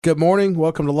Good morning.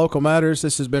 Welcome to Local Matters.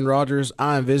 This is Ben Rogers.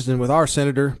 I am visiting with our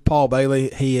Senator, Paul Bailey.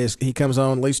 He comes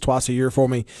on at least twice a year for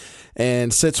me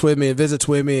and sits with me and visits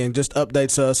with me and just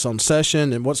updates us on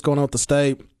session and what's going on with the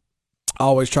state. I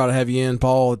always try to have you in,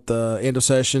 Paul, at the end of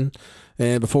session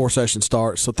and before session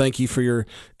starts. So thank you for your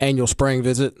annual spring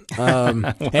visit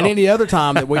and any other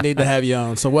time that we need to have you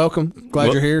on. So welcome.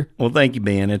 Glad you're here. Well, thank you,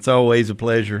 Ben. It's always a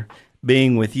pleasure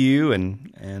being with you and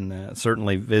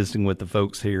certainly visiting with the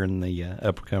folks here in the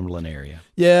Upper Cumberland area.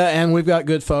 Yeah, and we've got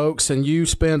good folks, and you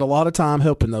spend a lot of time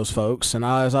helping those folks. And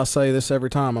as I say this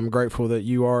every time, I'm grateful that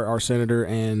you are our senator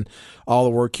and all the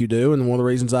work you do. And one of the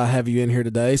reasons I have you in here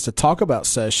today is to talk about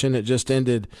session. It just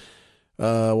ended,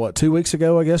 2 weeks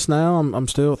ago, I guess now? I'm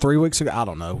still 3 weeks ago? I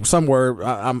don't know. Somewhere,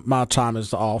 my time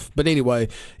is off. But anyway,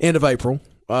 end of April.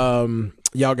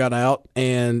 Y'all got out,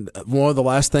 and one of the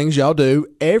last things y'all do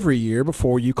every year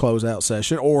before you close out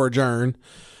session or adjourn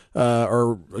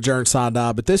sine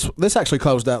die, but this actually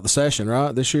closed out the session,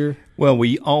 right, this year? Well,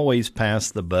 we always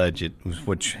pass the budget,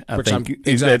 which I think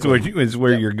exactly. is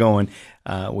where you're going.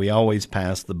 We always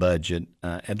pass the budget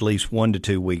at least 1 to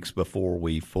 2 weeks before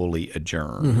we fully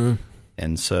adjourn. Mm-hmm.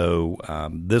 And so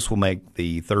this will make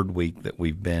the third week that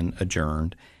we've been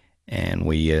adjourned, and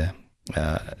we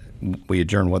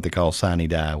adjourn what they call sine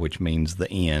die, which means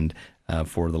the end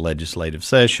for the legislative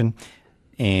session.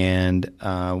 And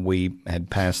we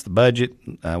had passed the budget.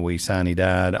 We sine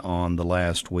died on the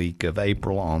last week of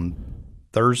April on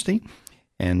Thursday.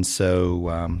 And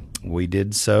so we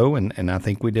did so, and I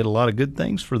think we did a lot of good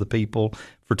things for the people,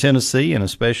 for Tennessee, and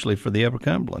especially for the Upper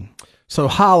Cumberland. So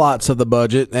highlights of the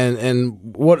budget, and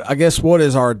what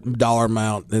is our dollar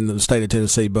amount in the state of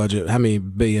Tennessee budget? How many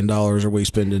 $1 billion are we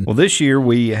spending? Well, this year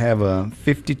we have a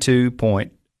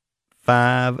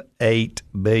 $52.58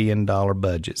 billion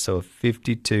budget, so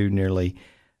nearly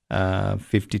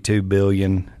 $52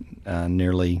 billion,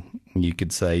 nearly you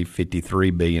could say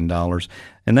 $53 billion,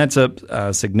 and that's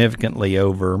up significantly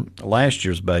over last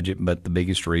year's budget. But the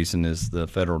biggest reason is the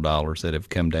federal dollars that have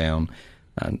come down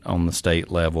on the state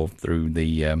level through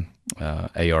the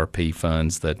ARP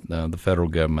funds that the federal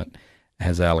government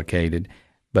has allocated.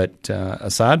 But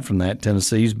aside from that,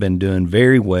 Tennessee's been doing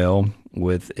very well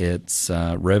with its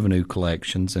revenue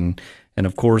collections. And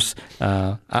of course,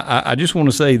 I just want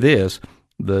to say this.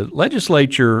 The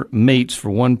legislature meets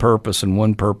for one purpose and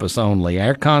one purpose only.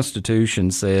 Our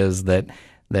Constitution says that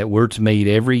we're to meet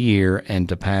every year and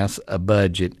to pass a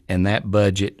budget, and that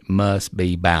budget must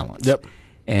be balanced. Yep.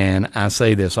 And I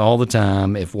say this all the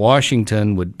time. If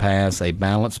Washington would pass a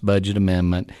balanced budget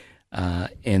amendment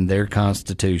in their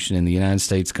Constitution, in the United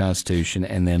States Constitution,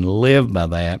 and then live by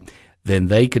that, then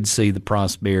they could see the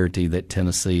prosperity that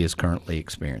Tennessee is currently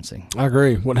experiencing. I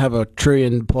agree. Wouldn't have $1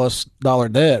 trillion+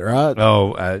 debt, right?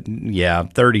 Oh, yeah,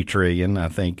 $30 trillion, I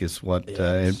think, is what,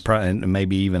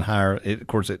 maybe even higher. Of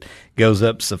course, it goes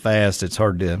up so fast, it's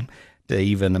hard to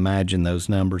even imagine those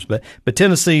numbers. But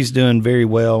Tennessee's doing very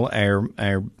well.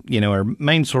 Our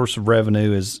main source of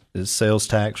revenue is sales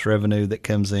tax revenue that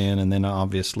comes in, and then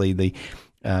obviously the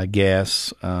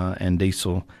gas and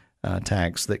diesel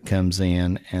tax that comes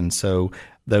in. And so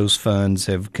those funds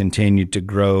have continued to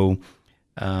grow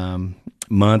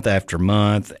month after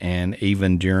month, and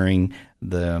even during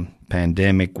the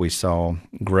pandemic we saw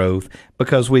growth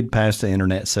because we'd passed the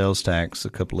internet sales tax a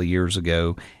couple of years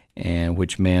ago, and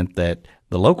which meant that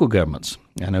the local governments,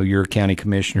 I know you're a county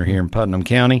commissioner here in Putnam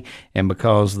County, and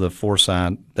because of the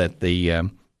foresight that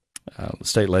the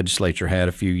state legislature had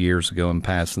a few years ago in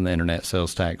passing the internet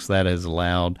sales tax, that has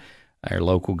allowed our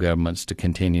local governments to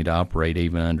continue to operate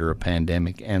even under a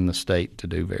pandemic, and the state to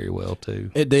do very well too.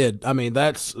 It did. I mean,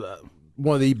 that's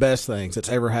one of the best things that's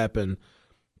ever happened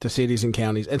to cities and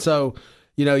counties. And so,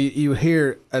 you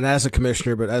hear, and as a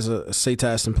commissioner, but as a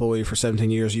CTAS employee for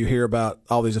 17 years, you hear about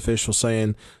all these officials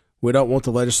saying, we don't want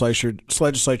the legislature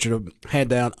to hand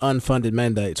down unfunded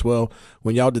mandates. Well,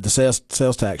 when y'all did the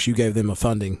sales tax, you gave them a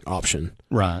funding option.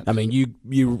 Right. I mean,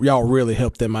 y'all really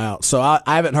helped them out. So I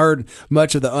haven't heard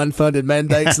much of the unfunded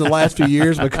mandates in the last few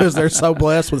years because they're so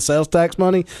blessed with sales tax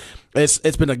money.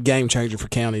 It's been a game changer for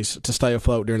counties to stay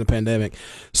afloat during the pandemic.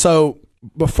 So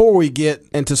before we get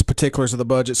into some particulars of the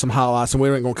budget, some highlights, and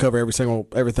we ain't going to cover everything,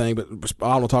 but I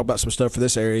want to talk about some stuff for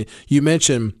this area. You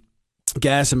mentioned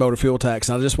gas and motor fuel tax,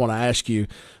 and I just want to ask you,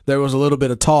 there was a little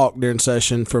bit of talk during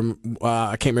session from,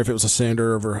 I can't remember if it was a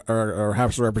senator or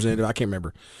House representative, I can't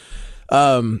remember,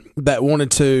 that wanted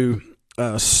to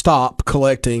stop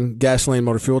collecting gasoline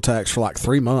motor fuel tax for like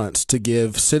 3 months to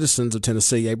give citizens of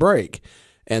Tennessee a break.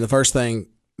 And the first thing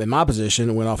in my position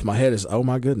that went off my head is, oh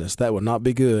my goodness, that would not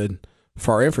be good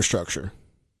for our infrastructure.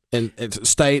 and it's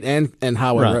state and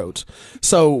highway Right. roads.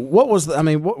 So what was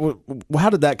how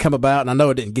did that come about? And I know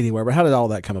it didn't get anywhere, but how did all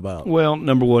that come about? Well,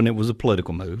 number one, it was a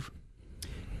political move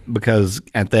because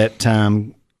at that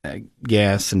time,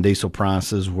 gas and diesel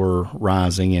prices were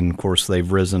rising, and of course,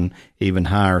 they've risen even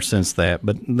higher since that.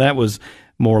 But that was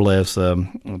more or less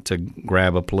to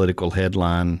grab a political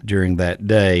headline during that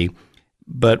day.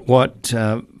 But what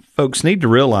folks need to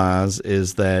realize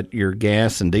is that your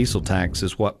gas and diesel tax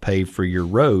is what pay for your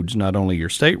roads, not only your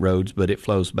state roads, but it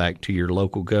flows back to your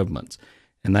local governments.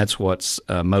 And that's what's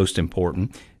most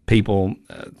important. People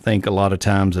think a lot of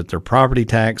times that their property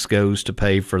tax goes to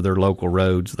pay for their local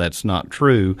roads. That's not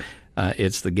true.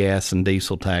 It's the gas and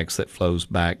diesel tax that flows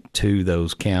back to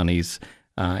those counties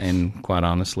and, quite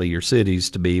honestly, your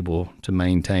cities to be able to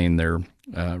maintain their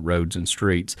roads and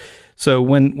streets. So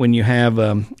when you have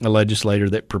a legislator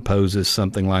that proposes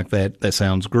something like that, that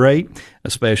sounds great,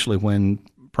 especially when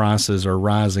prices are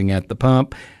rising at the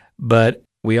pump. But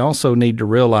we also need to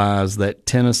realize that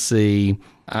Tennessee,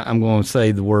 I'm going to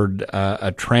say the word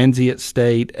a transient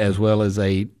state as well as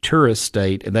a tourist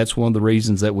state, and that's one of the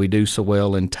reasons that we do so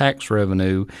well in tax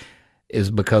revenue is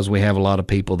because we have a lot of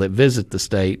people that visit the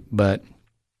state. But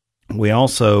we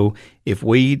also, if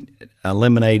we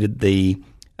eliminated the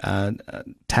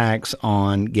tax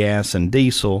on gas and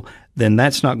diesel, then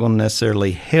that's not going to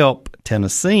necessarily help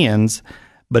Tennesseans,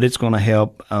 but it's going to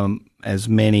help as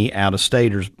many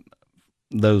out-of-staters,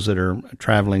 those that are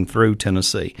traveling through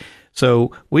Tennessee.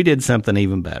 So we did something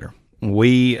even better.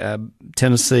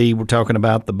 Tennessee, we're talking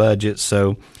about the budget,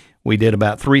 so we did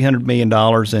about $300 million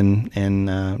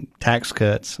in tax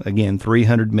cuts. Again,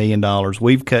 $300 million.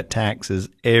 We've cut taxes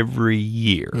every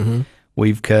year. Mm-hmm.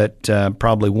 We've cut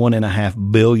probably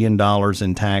 $1.5 billion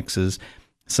in taxes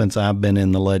since I've been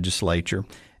in the legislature.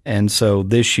 And so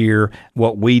this year,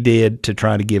 what we did to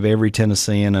try to give every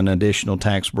Tennessean an additional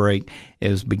tax break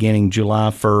is beginning July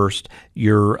 1st,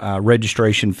 your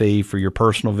registration fee for your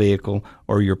personal vehicle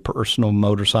or your personal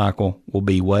motorcycle will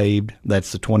be waived.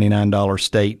 That's the $29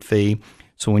 state fee.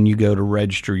 So when you go to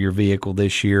register your vehicle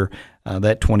this year,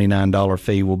 that $29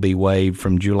 fee will be waived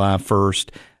from July 1st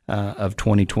of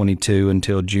 2022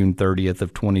 until June 30th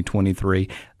of 2023.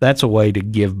 That's a way to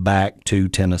give back to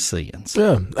Tennesseans.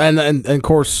 Yeah, and of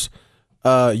course,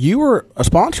 you were a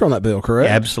sponsor on that bill, correct?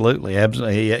 Absolutely.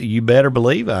 You better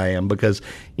believe I am, because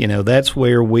that's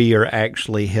where we are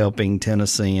actually helping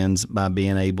Tennesseans by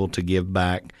being able to give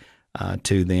back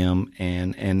to them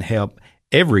and help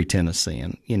every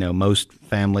Tennessean. Most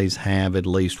families have at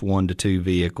least 1 to 2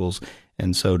 vehicles,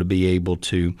 and so to be able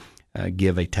to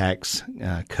give a tax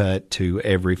cut to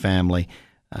every family,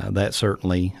 that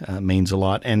certainly means a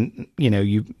lot. And,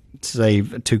 you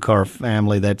save a 2-car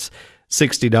family, that's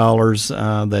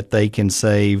 $60 that they can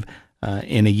save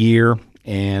in a year.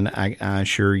 And I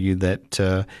assure you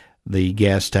that the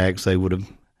gas tax, they would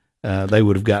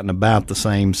have gotten about the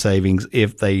same savings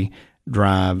if they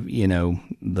drive,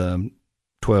 the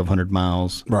 1,200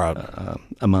 miles right.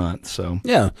 A month. So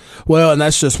yeah, well, and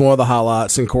that's just one of the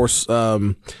highlights. And of course,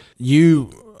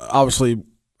 you obviously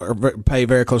pay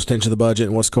very close attention to the budget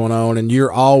and what's going on. And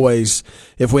you're always,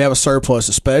 if we have a surplus,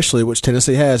 especially which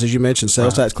Tennessee has, as you mentioned,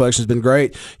 sales tax collection has been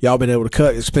great. Y'all been able to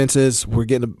cut expenses. We're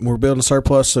building a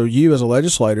surplus. So you, as a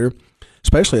legislator,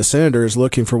 especially a senator, is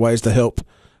looking for ways to help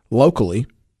locally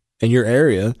in your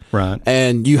area. Right.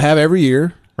 And you have every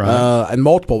year. Right. In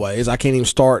multiple ways. I can't even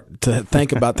start to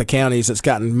think about the counties that's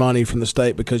gotten money from the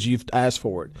state because you've asked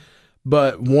for it.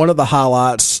 But one of the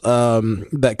highlights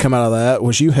that come out of that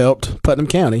was you helped Putnam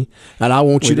County, and I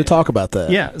want you to talk about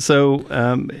that. Yeah. So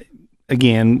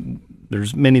again,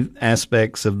 there's many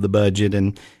aspects of the budget,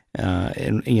 and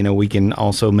we can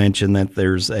also mention that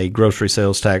there's a grocery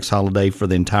sales tax holiday for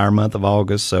the entire month of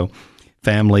August. So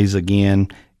families again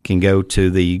can go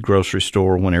to the grocery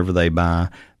store whenever they buy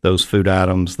those food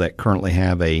items that currently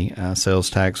have a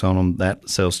sales tax on them. That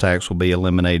sales tax will be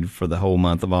eliminated for the whole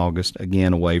month of August.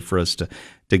 Again, a way for us to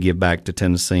give back to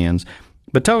Tennesseans.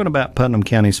 But talking about Putnam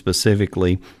County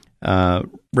specifically,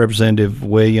 Representative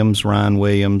Ryan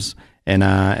Williams, and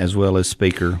I, as well as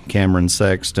Speaker Cameron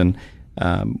Sexton,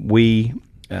 we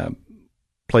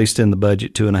placed in the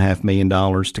budget $2.5 million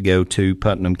to go to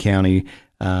Putnam County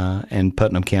and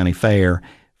Putnam County Fair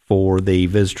for the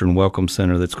Visitor and Welcome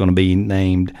Center that's going to be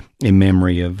named in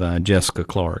memory of Jessica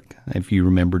Clark. If you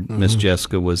remember, Miss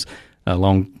Jessica was a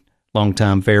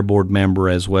long-time Fair Board member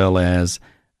as well as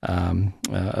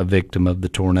a victim of the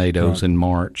tornadoes in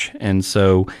March. And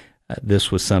so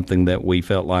this was something that we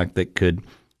felt like that could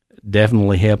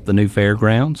definitely help the new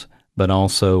fairgrounds, but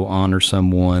also honor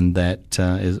someone that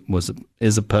was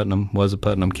a Putnam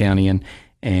Countyan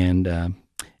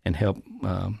and help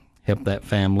help that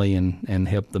family and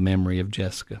help the memory of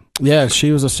Jessica. Yeah,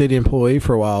 she was a city employee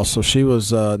for a while, so she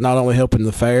was not only helping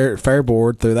the fair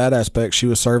board through that aspect, she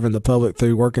was serving the public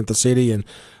through working at the city, and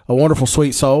a wonderful,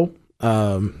 sweet soul.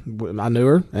 I knew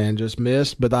her and just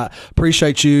missed, but I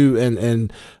appreciate you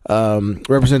and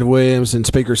Representative Williams and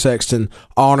Speaker Sexton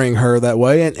honoring her that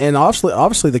way, and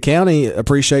obviously the county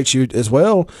appreciates you as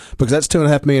well, because that's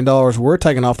 $2.5 million we're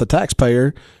taking off the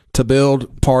taxpayer to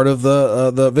build part of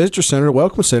the visitor center,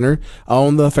 welcome center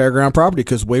on the fairground property,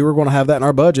 because we were going to have that in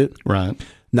our budget. Right.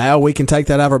 Now we can take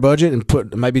that out of our budget and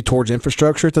put maybe towards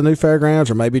infrastructure at the new fairgrounds,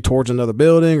 or maybe towards another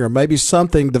building, or maybe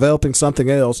developing something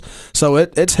else. So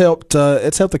it's helped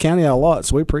the county out a lot.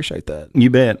 So we appreciate that. You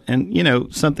bet.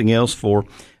 And something else for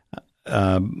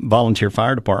volunteer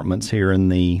fire departments here in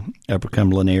the Upper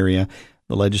Cumberland area,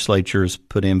 the legislature has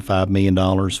put in $5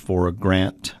 million for a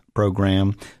grant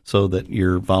program so that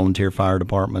your volunteer fire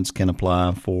departments can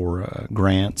apply for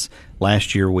grants.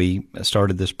 Last year we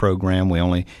started this program. We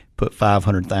only put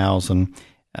 $500,000.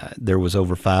 There was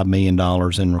over $5 million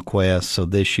in requests. So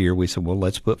this year we said, well,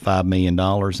 let's put $5 million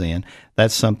in.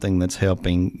 That's something that's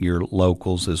helping your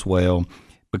locals as well,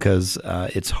 because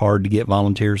it's hard to get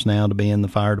volunteers now to be in the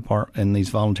fire department, in these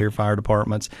volunteer fire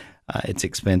departments. It's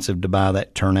expensive to buy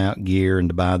that turnout gear and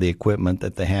to buy the equipment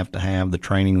that they have to have, the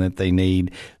training that they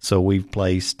need. So we've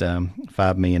placed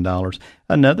 $5 million.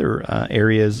 Another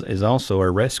area is also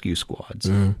our rescue squads.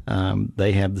 Mm-hmm.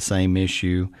 They have the same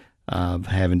issue of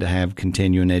having to have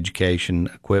continuing education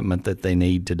equipment that they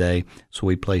need today. So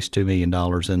we placed $2 million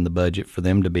in the budget for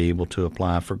them to be able to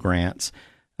apply for grants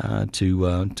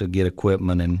to get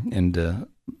equipment and to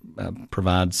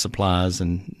provide supplies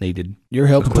and needed. You're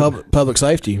helping public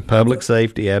safety. Public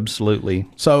safety, absolutely.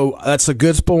 So that's a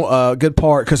good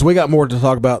part, because we got more to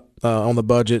talk about on the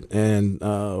budget and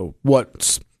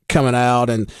what's coming out,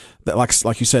 and that,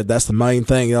 like you said, that's the main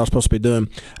thing y'all are supposed to be doing.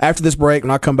 After this break, when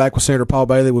I come back with Senator Paul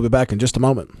Bailey, we'll be back in just a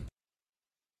moment.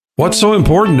 What's so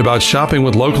important about shopping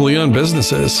with locally owned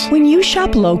businesses? When you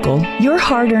shop local, your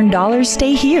hard-earned dollars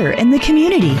stay here in the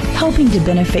community, helping to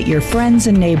benefit your friends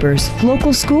and neighbors,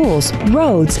 local schools,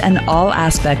 roads, and all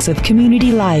aspects of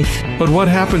community life. But what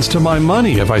happens to my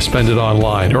money if I spend it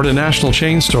online or at a national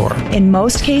chain store? In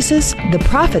most cases, the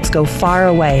profits go far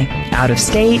away, out of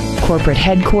state, corporate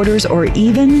headquarters, or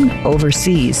even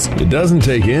overseas. It doesn't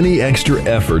take any extra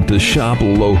effort to shop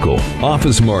local.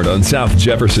 Office Mart on South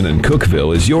Jefferson and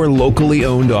Cookeville is your locally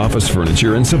owned office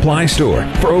furniture and supply store.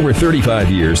 For over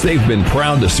 35 years, they've been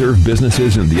proud to serve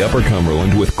businesses in the Upper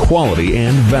Cumberland with quality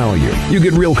and value. You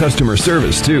get real customer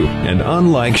service too, and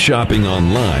unlike shopping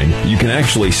online, you can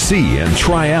actually see and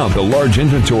try out the large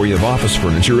inventory of office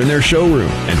furniture in their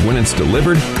showroom. And when it's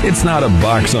delivered, it's not a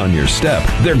box on your step.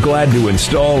 They're glad to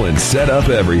install and set up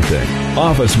everything.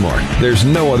 Office Mart. There's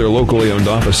no other locally owned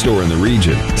office store in the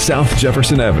region. South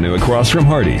Jefferson Avenue across from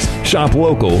Hardee's. Shop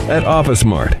local at Office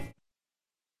Mart.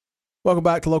 Welcome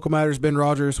back to Local Matters. Ben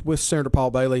Rogers with Senator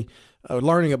Paul Bailey,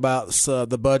 learning about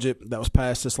the budget that was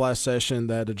passed this last session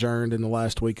that adjourned in the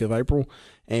last week of April.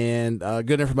 And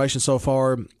good information so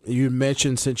far. You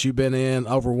mentioned, since you've been in,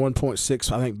 over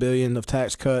 1.6 billion of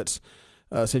tax cuts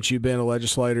since you've been a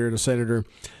legislator and a senator.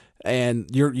 And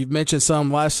you've mentioned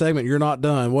some last segment. You're not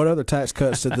done. What other tax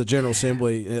cuts did the General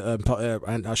Assembly,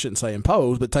 and I shouldn't say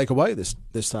impose, but take away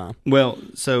this time? Well,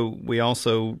 so we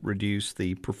also reduced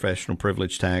the professional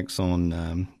privilege tax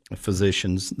on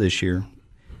physicians this year.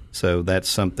 So that's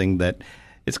something that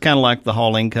it's kind of like the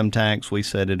hall income tax. We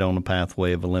set it on a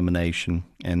pathway of elimination.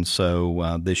 And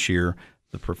so this year,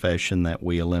 the profession that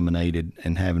we eliminated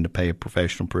and having to pay a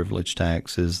professional privilege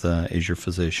tax is your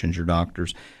physicians, your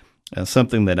doctors.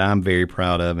 Something that I'm very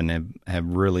proud of and have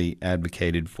really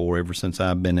advocated for ever since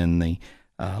I've been in the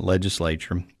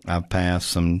legislature. I've passed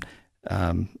some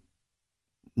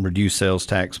reduced sales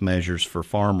tax measures for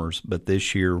farmers, but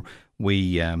this year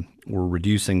we're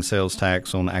reducing sales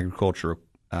tax on agricultural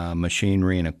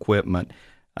machinery and equipment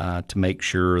to make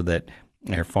sure that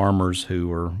our farmers who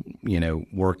are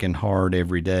working hard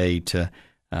every day to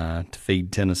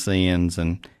feed Tennesseans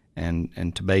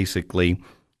and to basically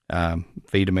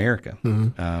feed America.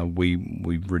 Mm-hmm.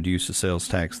 We've reduced the sales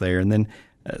tax there. And then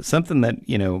something that,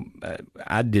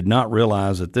 I did not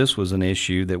realize that this was an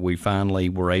issue that we finally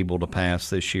were able to pass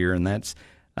this year, and that's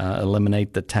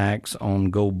eliminate the tax on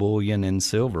gold bullion and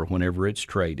silver whenever it's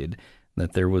traded.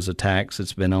 That there was a tax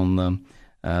that's been on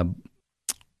the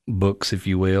books, if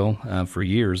you will, for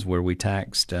years, where we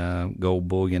taxed gold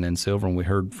bullion and silver, and we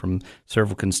heard from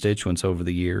several constituents over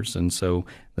the years, and so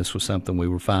this was something we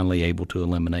were finally able to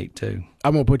eliminate too.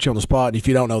 I'm going to put you on the spot. If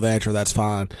you don't know the answer, that's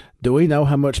fine. Do we know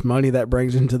how much money that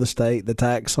brings into the state, the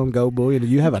tax on gold bullion? Do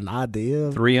you have an idea?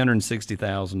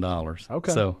 $360,000.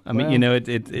 Okay. So, I mean,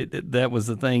 it that was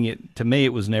the thing. To me,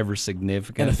 it was never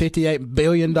significant. And a $58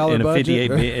 billion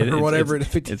budget? Or whatever.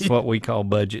 It's what we call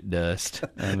budget dust.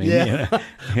 I mean, yeah.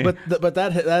 But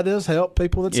that does help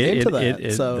people that's into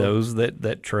that. So those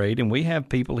that trade. And we have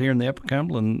people here in the Upper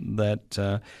Cumberland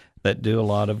that do a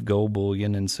lot of gold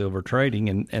bullion and silver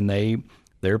trading, and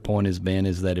their point is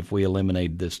that if we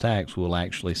eliminate this tax, we'll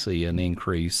actually see an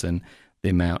increase in the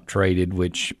amount traded,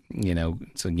 which,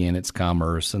 it's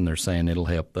commerce, and they're saying it'll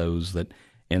help those that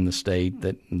in the state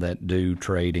that do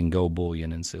trade in gold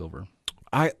bullion and silver.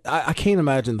 I can't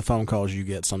imagine the phone calls you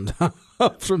get sometimes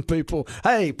from people.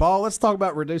 Hey, Paul, let's talk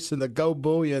about reducing the gold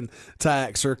bullion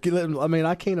tax. I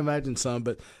can't imagine some,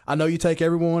 but I know you take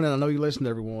everyone, and I know you listen to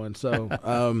everyone. So,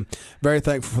 very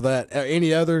thankful for that.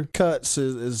 Any other cuts?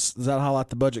 Does that highlight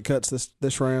the budget cuts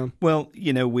this round? Well,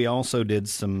 we also did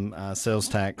some sales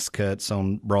tax cuts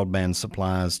on broadband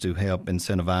supplies to help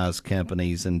incentivize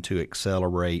companies and to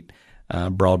accelerate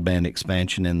broadband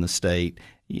expansion in the state.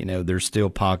 There's still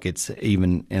pockets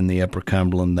even in the Upper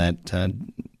Cumberland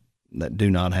that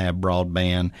do not have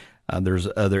broadband. There's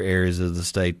other areas of the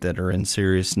state that are in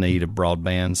serious need of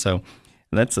broadband. So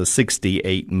that's a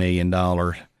 $68 million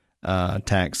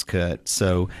tax cut.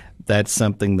 So that's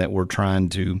something that we're trying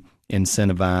to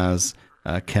incentivize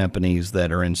companies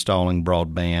that are installing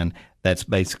broadband. That's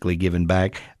basically giving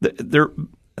back. That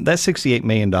 $68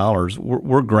 million,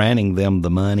 we're granting them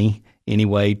the money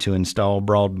anyway to install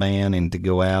broadband and to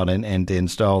go out and to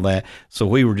install that. So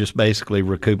we were just basically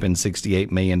recouping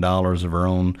 $68 million of our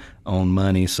own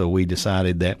money. So we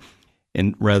decided that,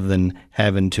 and rather than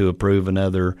having to approve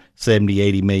another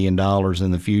 $70-80 million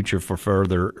in the future for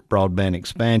further broadband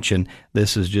expansion,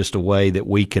 this is just a way that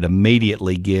we could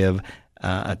immediately give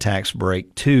a tax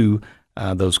break to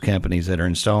those companies that are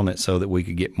installing it, so that we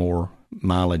could get more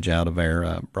mileage out of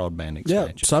our broadband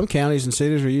expansion. Yeah, some counties and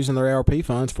cities are using their ARP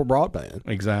funds for broadband.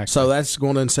 Exactly. So that's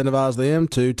going to incentivize them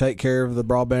to take care of the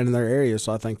broadband in their area.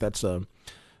 So I think that's a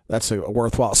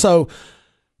worthwhile. So,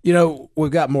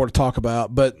 we've got more to talk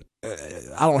about, but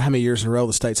I don't know how many years in a row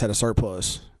the state's had a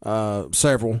surplus.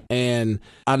 Several, and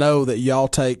I know that y'all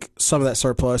take some of that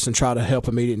surplus and try to help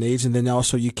immediate needs, and then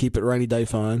also you keep it rainy day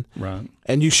fund, right?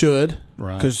 And you should,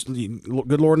 right? Because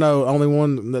good Lord knows, only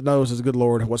one that knows is good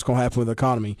Lord what's going to happen with the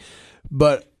economy.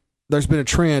 But there's been a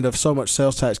trend of so much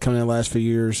sales tax coming in the last few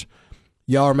years.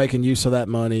 Y'all are making use of that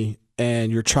money,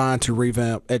 and you're trying to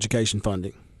revamp education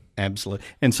funding. Absolutely.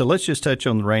 And so let's just touch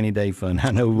on the rainy day fund.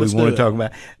 I know we want to talk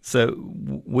about. So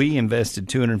we invested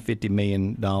 $250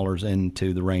 million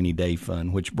into the rainy day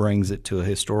fund, which brings it to a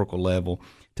historical level.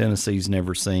 Tennessee's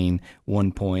never seen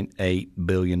 $1.8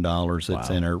 billion that's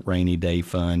in our rainy day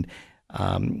fund.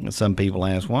 Some people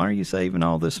ask, why are you saving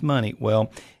all this money?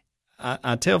 Well,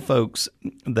 I tell folks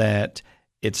that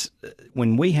it's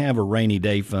when we have a rainy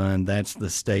day fund, that's the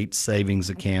state savings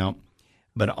account,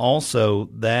 but also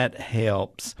that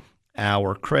helps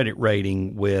our credit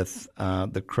rating with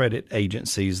the credit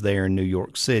agencies there in New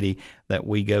York City that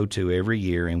we go to every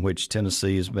year, in which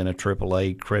Tennessee has been a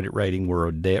AAA credit rating. We're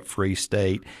a debt-free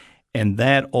state, and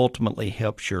that ultimately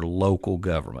helps your local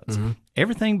governments. Mm-hmm.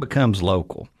 Everything becomes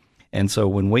local. And so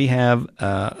when we have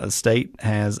a state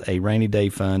has a rainy day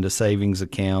fund, a savings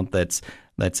account that's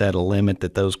at a limit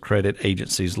that those credit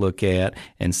agencies look at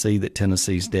and see that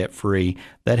Tennessee's debt-free,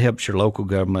 that helps your local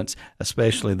governments,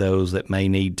 especially those that may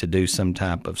need to do some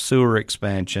type of sewer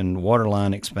expansion, water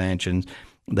line expansions.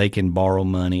 They can borrow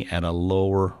money at a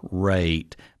lower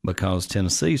rate because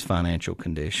Tennessee's financial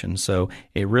condition. So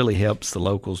it really helps the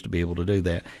locals to be able to do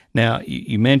that. Now,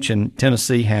 you mentioned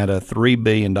Tennessee had a $3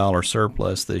 billion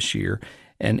surplus this year.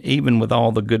 And even with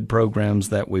all the good programs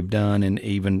that we've done and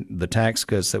even the tax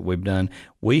cuts that we've done,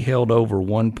 we held over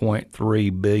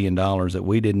 $1.3 billion that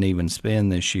we didn't even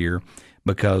spend this year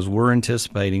because we're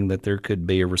anticipating that there could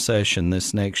be a recession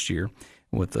this next year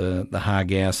with the high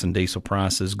gas and diesel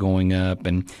prices going up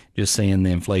and just seeing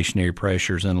the inflationary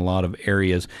pressures in a lot of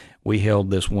areas. We held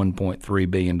this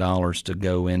 $1.3 billion to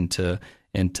go into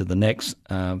the next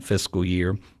fiscal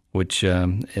year, which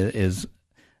is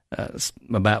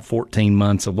about 14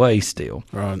 months away still.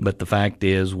 Right. But the fact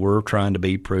is we're trying to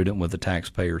be prudent with the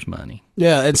taxpayers' money.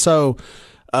 Yeah, and so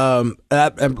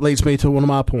that leads me to one of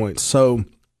my points. So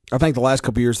I think the last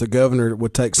couple of years the governor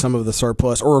would take some of the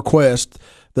surplus or request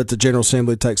that the General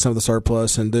Assembly take some of the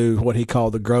surplus and do what he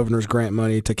called the governor's grant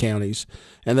money to counties.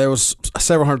 And there was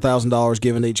several $100,000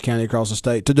 given to each county across the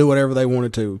state to do whatever they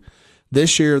wanted to.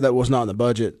 This year that was not in the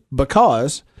budget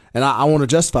because And I want to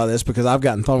justify this because I've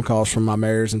gotten phone calls from my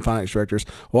mayors and finance directors.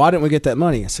 Why didn't we get that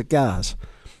money? I said, guys,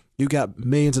 you got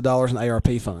millions of dollars in ARP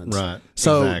funds. Right.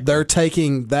 So exactly. they're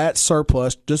taking that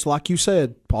surplus, just like you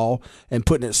said, Paul, and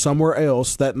putting it somewhere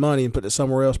else, that money, and putting it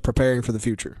somewhere else, preparing for the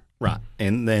future. Right.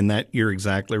 And then that you're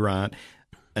exactly right.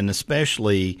 And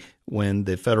especially when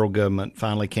the federal government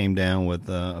finally came down with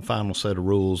a final set of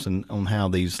rules on how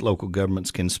these local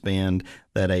governments can spend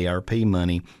that ARP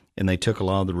money, and they took a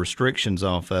lot of the restrictions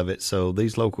off of it. So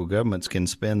these local governments can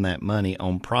spend that money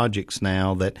on projects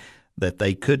now that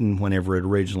they couldn't whenever it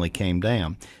originally came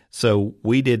down. So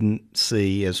we didn't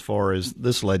see, as far as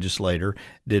this legislator,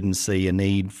 didn't see a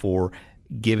need for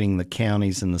giving the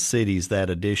counties and the cities that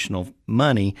additional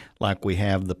money like we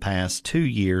have the past 2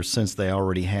 years, since they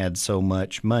already had so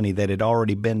much money that had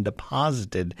already been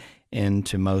deposited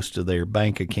into most of their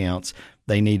bank accounts.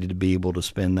 They needed to be able to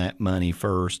spend that money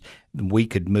first. We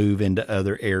could move into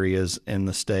other areas in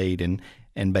the state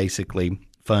and basically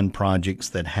fund projects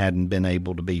that hadn't been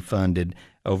able to be funded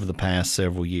over the past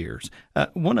several years.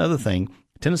 One other thing,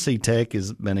 Tennessee Tech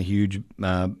has been a huge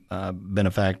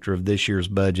benefactor of this year's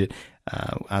budget.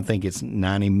 I think it's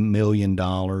 $90 million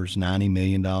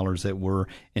that we're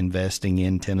investing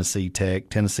in Tennessee Tech.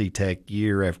 Tennessee Tech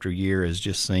year after year has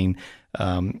just seen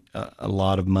a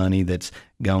lot of money that's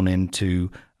gone into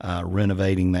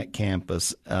renovating that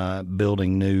campus,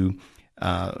 building new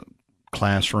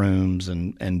classrooms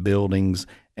and buildings.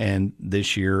 And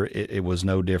this year it was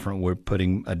no different. We're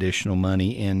putting additional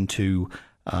money into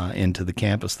the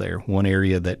campus there. One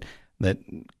area that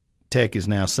Tech is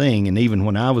now seeing, and even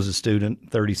when I was a student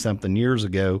 30-something years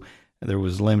ago, there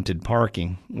was limited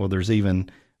parking. Well, there's even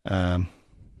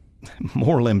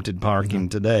more limited parking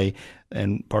today,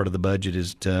 and part of the budget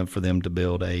is for them to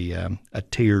build a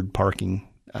tiered parking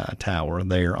tower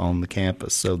there on the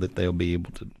campus so that they'll be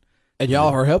able to. And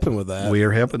y'all are helping with that. We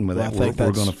are helping with that. We're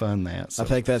going to fund that. So. I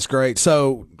think that's great.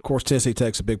 So, of course, Tennessee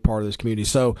Tech's a big part of this community.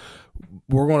 So,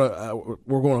 we're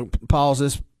going to pause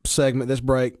this segment, this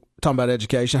break, talking about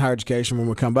education, higher education. When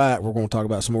we come back, we're going to talk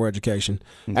about some more education.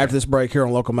 Okay. After this break here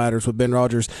on Local Matters with Ben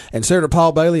Rogers and Senator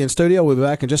Paul Bailey in studio. We'll be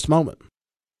back in just a moment.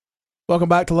 Welcome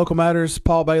back to Local Matters.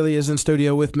 Paul Bailey is in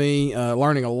studio with me,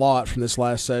 learning a lot from this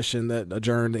last session that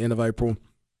adjourned the end of April.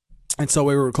 And so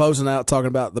we were closing out talking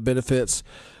about the benefits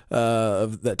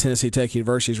of that Tennessee Tech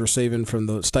University is receiving from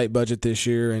the state budget this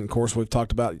year. And, of course, we've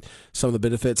talked about some of the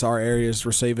benefits our area is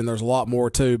receiving. There's a lot more,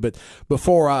 too. But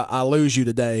before I lose you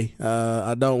today,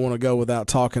 I don't want to go without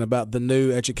talking about the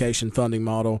new education funding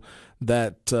model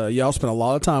that y'all spent a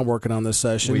lot of time working on this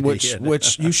session,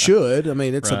 which you should. I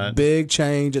mean, it's right. A big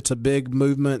change. It's a big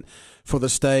movement for the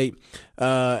state.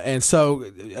 And so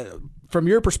from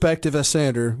your perspective as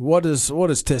senator, what is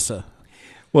TISA?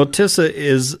 Well, TISA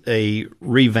is a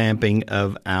revamping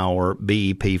of our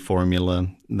BEP formula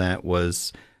that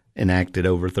was enacted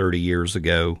over 30 years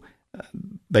ago.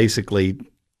 Basically,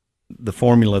 the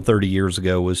formula 30 years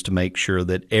ago was to make sure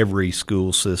that every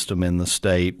school system in the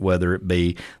state, whether it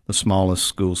be the smallest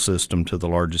school system to the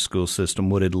largest school system,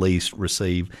 would at least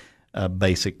receive a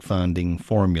basic funding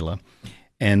formula.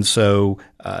 And so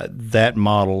that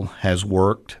model has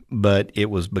worked, but it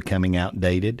was becoming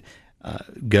outdated.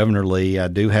 Governor Lee, I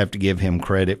do have to give him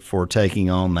credit for taking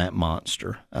on that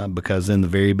monster because in the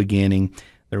very beginning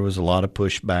there was a lot of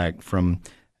pushback from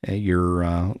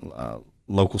your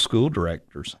local school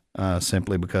directors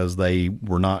simply because they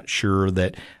were not sure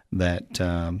that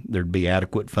there'd be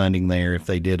adequate funding there if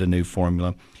they did a new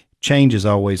formula. Change is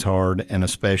always hard, and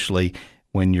especially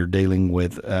when you're dealing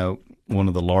with one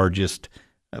of the largest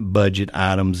budget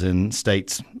items in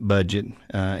state's budget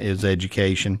is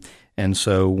education. And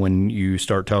so when you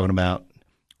start talking about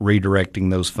redirecting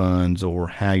those funds or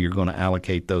how you're going to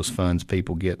allocate those funds,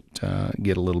 people get a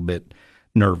little bit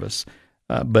nervous.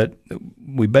 But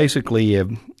we basically have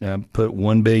put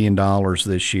 $1 billion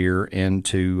this year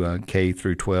into K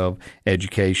through 12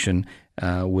 education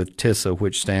with TISA,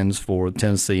 which stands for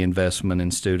Tennessee Investment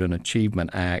in Student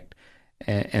Achievement Act.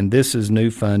 And this is new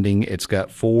funding. It's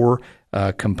got 4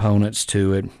 components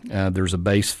to it. There's a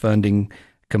base funding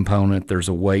component, there's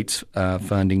a weights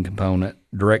funding component,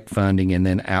 direct funding, and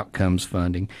then outcomes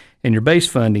funding. And your base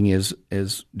funding is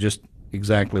just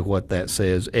exactly what that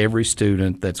says. Every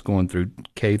student that's going through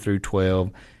K through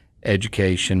 12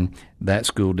 education, that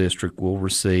school district will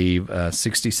receive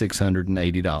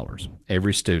 $6,680.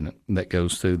 Every student that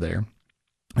goes through there.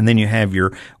 And then you have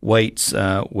your weights,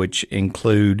 which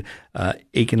include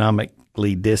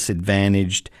economically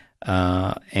disadvantaged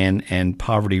and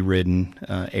poverty-ridden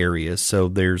areas. So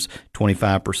there's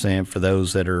 25% for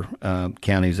those that are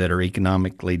counties that are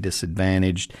economically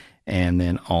disadvantaged, And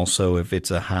then also, if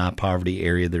it's a high poverty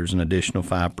area, there's an additional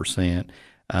 5%.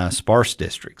 Sparse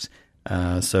districts.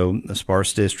 So the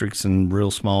sparse districts and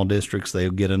real small districts,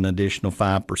 they'll get an additional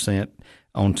 5%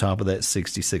 on top of that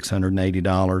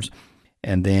 $6,680.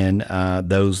 And then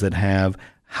those that have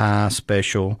high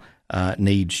special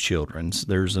needs children,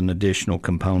 there's an additional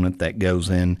component that goes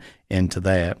into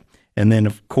that. And then,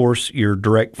 of course, your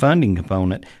direct funding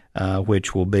component,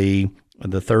 which will be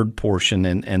the third portion,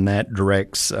 and that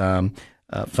directs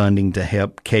funding to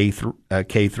help K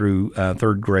through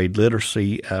third grade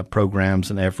literacy programs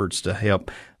and efforts to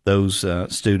help those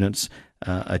students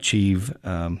achieve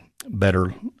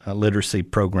better literacy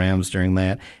programs during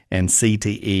that, and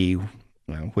CTE,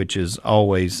 which is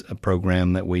always a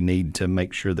program that we need to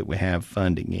make sure that we have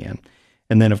funding in.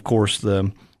 And then, of course,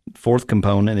 the fourth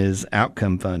component is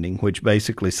outcome funding, which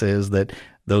basically says that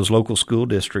those local school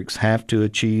districts have to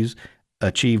achieve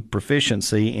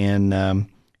proficiency in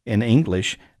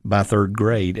English by third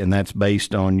grade, and that's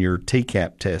based on your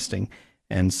TCAP testing.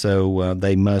 And so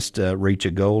they must reach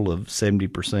a goal of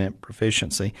 70%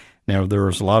 proficiency. Now, there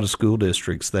was a lot of school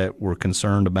districts that were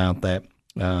concerned about that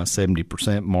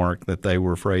 70% mark, that they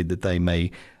were afraid that they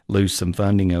may lose some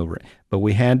funding over it. But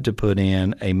we had to put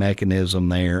in a mechanism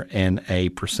there and a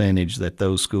percentage that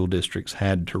those school districts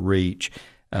had to reach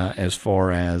as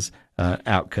far as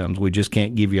outcomes. We just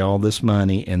can't give you all this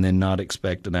money and then not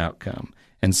expect an outcome.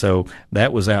 And so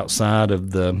that was outside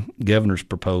of the governor's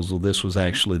proposal. This was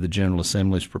actually the General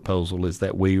Assembly's proposal, is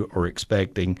that we are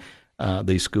expecting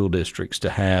these school districts to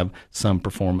have some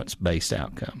performance-based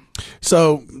outcome.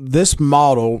 So this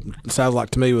model sounds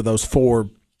like to me, with those four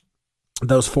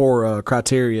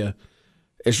criteria,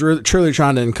 is truly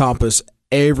trying to encompass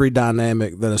every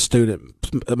dynamic that a student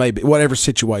may be, whatever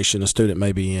situation a student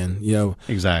may be in,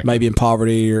 exactly, maybe in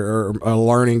poverty or a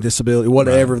learning disability,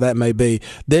 whatever that may be.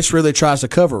 This really tries to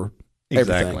cover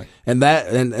everything. Exactly.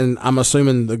 And I'm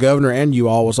assuming the governor and you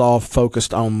all was all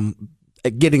focused on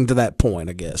getting to that point,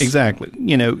 I guess. Exactly.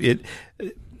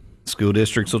 School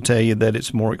districts will tell you that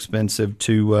it's more expensive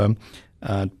to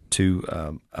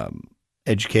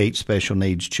educate special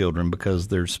needs children because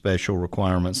there's special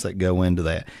requirements that go into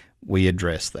that. We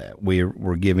address that.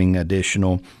 We're giving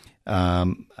additional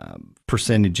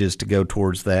percentages to go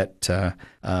towards that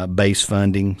base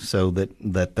funding, so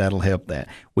that'll help that.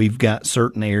 We've got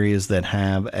certain areas that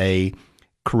have a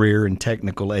career and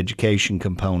technical education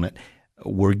component.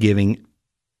 We're giving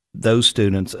those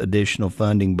students additional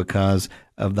funding because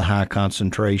of the high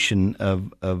concentration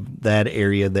of that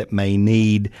area that may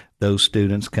need those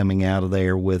students coming out of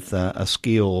there with a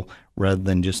skill rather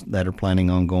than just that are planning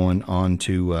on going on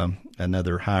to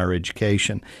another higher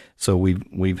education. So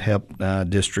we've helped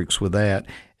districts with that.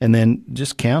 And then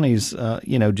just counties,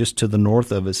 just to the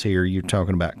north of us here, you're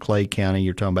talking about Clay County,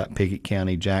 you're talking about Pickett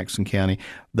County, Jackson County,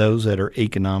 those that are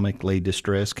economically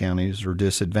distressed counties or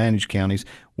disadvantaged counties,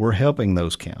 we're helping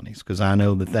those counties, because I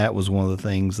know that was one of the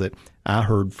things that I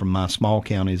heard from my small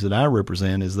counties that I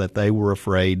represent, is that they were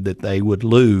afraid that they would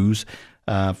lose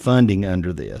funding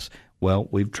under this. Well,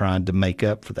 we've tried to make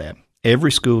up for that.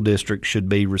 Every school district should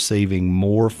be receiving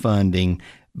more funding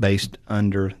based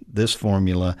under this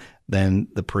formula than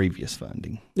the previous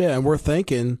funding. Yeah, and we're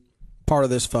thinking part of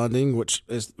this funding,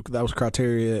 that was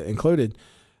criteria included,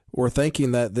 we're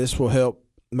thinking that this will help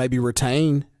maybe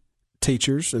retain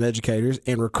teachers and educators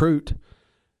and recruit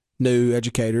new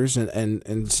educators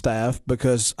and staff,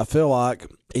 because I feel like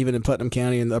even in Putnam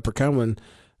County and the Upper Cumberland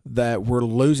that we're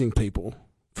losing people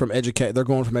from they're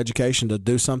going from education to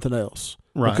do something else,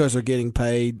 right, because they're getting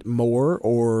paid more,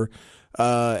 or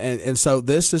and so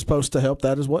this is supposed to help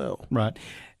that as well. Right.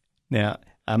 Now,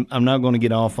 I'm not going to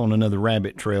get off on another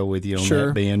rabbit trail with you on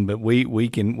that, Ben, but we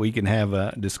can have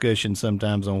a discussion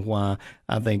sometimes on why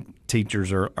I think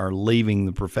teachers are leaving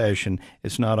the profession.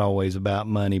 It's not always about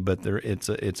money, but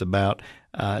it's about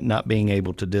not being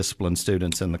able to discipline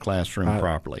students in the classroom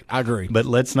properly. I agree. But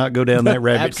let's not go down that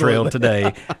rabbit trail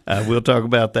today. We'll talk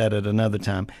about that at another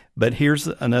time. But here's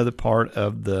another part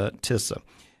of the TISA.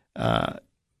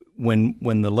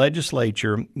 When the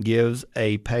legislature gives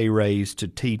a pay raise to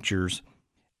teachers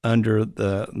under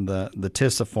the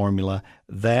TISA formula,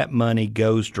 that money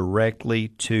goes directly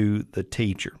to the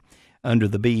teacher. Under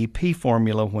the BEP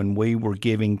formula, when we were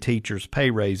giving teachers pay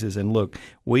raises, and look,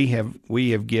 we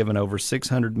have given over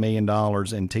 $600 million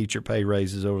in teacher pay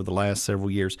raises over the last several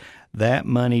years. That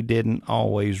money didn't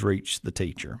always reach the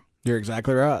teacher. You're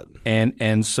exactly right.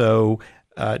 And so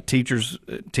teachers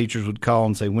would call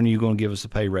and say, when are you going to give us a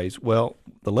pay raise? Well,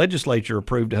 the legislature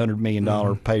approved a $100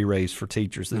 million pay raise for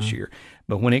teachers this year.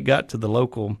 But when it got to the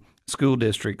local school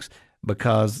districts,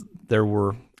 because there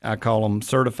were I call them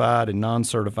certified and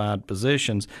non-certified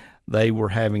positions, they were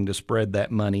having to spread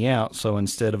that money out. So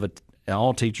instead of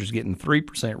all teachers getting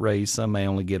 3% raise, some may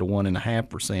only get a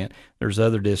 1.5%. There's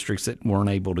other districts that weren't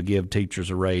able to give teachers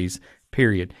a raise,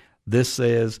 period. This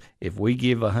says if we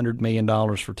give $100 million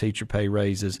for teacher pay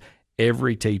raises,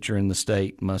 every teacher in the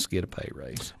state must get a pay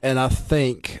raise. And I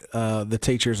think the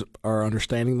teachers are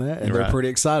understanding that, and they're pretty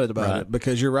excited about it,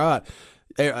 because you're right.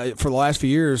 For the last few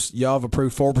years, y'all have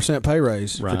approved 4% pay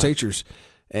raise for teachers.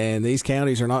 And these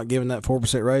counties are not giving that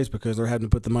 4% raise because they're having to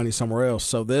put the money somewhere else.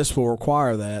 So this will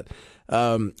require that.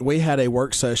 We had a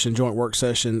joint work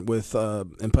session with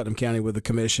in Putnam County with the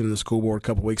commission and the school board a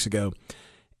couple weeks ago,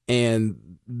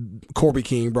 and Corby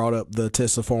King brought up the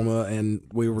TISA formula, and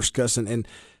we were discussing, and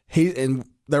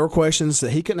there were questions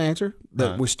that he couldn't answer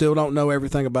that we still don't know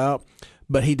everything about,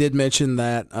 but he did mention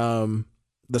that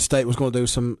the state was going to do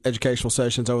some educational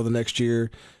sessions over the next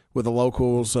year with the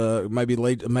locals, maybe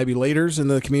leaders in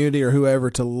the community or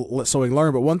whoever, so we can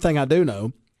learn. But one thing I do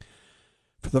know,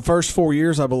 for the first 4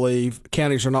 years, I believe,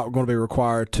 counties are not going to be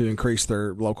required to increase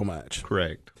their local match.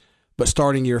 Correct. But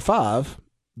starting year 5,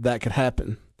 that could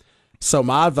happen. So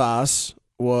my advice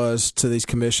was to these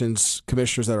commissioners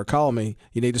that are calling me,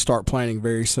 you need to start planning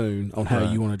very soon on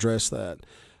how you want to address that.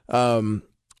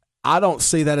 I don't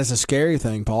see that as a scary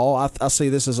thing, Paul. I see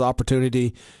this as an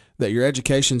opportunity that your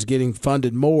education's getting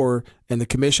funded more, and the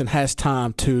commission has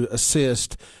time to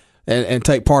assist and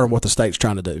take part in what the state's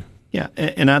trying to do. Yeah,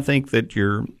 and I think that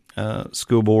your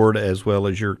school board as well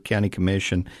as your county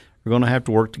commission are going to have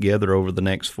to work together over the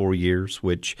next 4 years,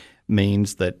 which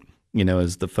means that,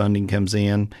 as the funding comes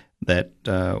in, that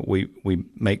we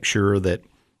make sure that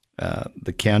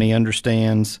the county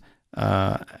understands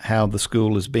how the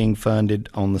school is being funded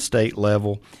on the state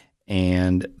level,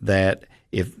 and that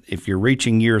if you're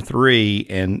reaching year 3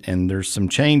 and there's some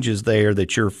changes there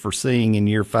that you're foreseeing in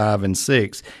year 5 and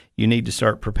 6, you need to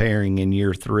start preparing in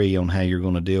year 3 on how you're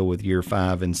going to deal with year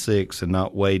 5 and 6 and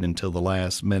not wait until the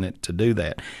last minute to do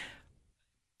that.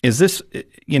 Is this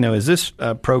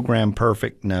program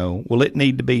perfect? No. Will it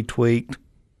need to be tweaked?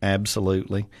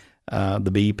 Absolutely.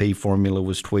 The BEP formula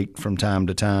was tweaked from time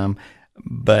to time,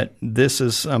 but this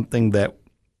is something that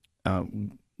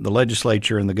the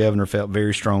legislature and the governor felt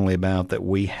very strongly about, that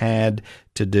we had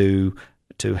to do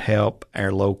to help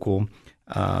our local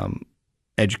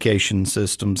education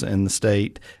systems in the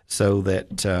state, so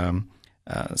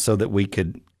that we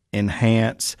could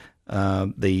enhance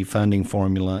the funding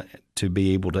formula to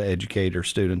be able to educate our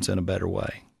students in a better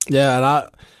way. Yeah, and of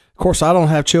course, I don't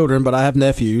have children, but I have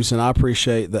nephews, and I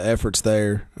appreciate the efforts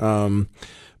there.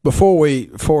 Before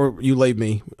you leave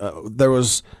me,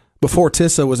 before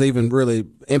TISA was even really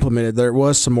implemented, there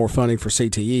was some more funding for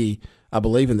CTE, I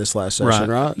believe, in this last session,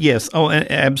 right? Yes. Oh,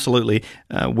 absolutely.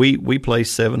 We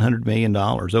placed $700 million,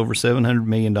 over $700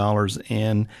 million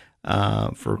in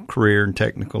for career and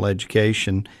technical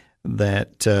education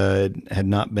that had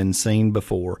not been seen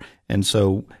before. And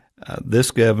so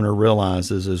this governor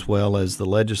realizes, as well as the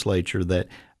legislature, that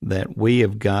we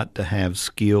have got to have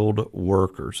skilled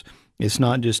workers. It's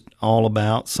not just all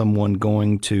about someone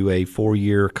going to a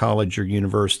 4-year college or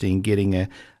university and getting a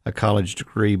college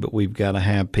degree, but we've got to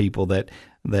have people that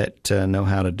know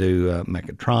how to do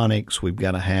mechatronics. We've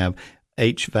got to have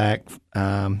HVAC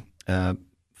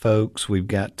folks. We've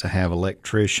got to have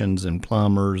electricians and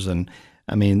plumbers, and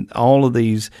all of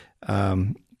these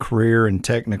career and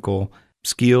technical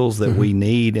skills that we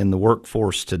need in the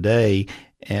workforce today.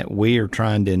 And we are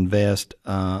trying to invest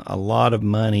a lot of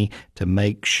money to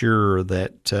make sure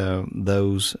that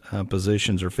those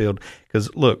positions are filled.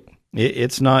 Because, look,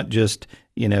 it's not just,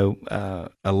 a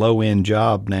low-end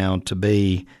job now to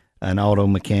be an auto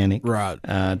mechanic, right?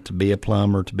 To be a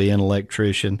plumber, to be an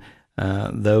electrician.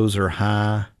 Those are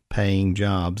high-paying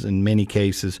jobs. In many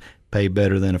cases, pay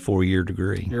better than a 4-year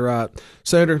degree. You're right.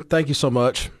 Senator, thank you so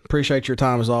much. Appreciate your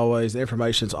time as always. The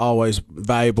information's always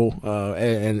valuable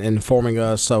and informing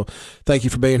us. So thank you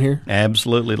for being here.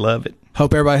 Absolutely love it.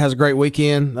 Hope everybody has a great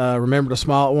weekend. Remember to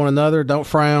smile at one another. Don't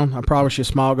frown. I promise you a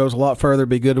smile goes a lot further.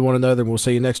 Be good to one another, and we'll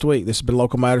see you next week. This has been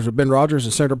Local Matters with Ben Rogers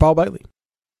and Senator Paul Bailey.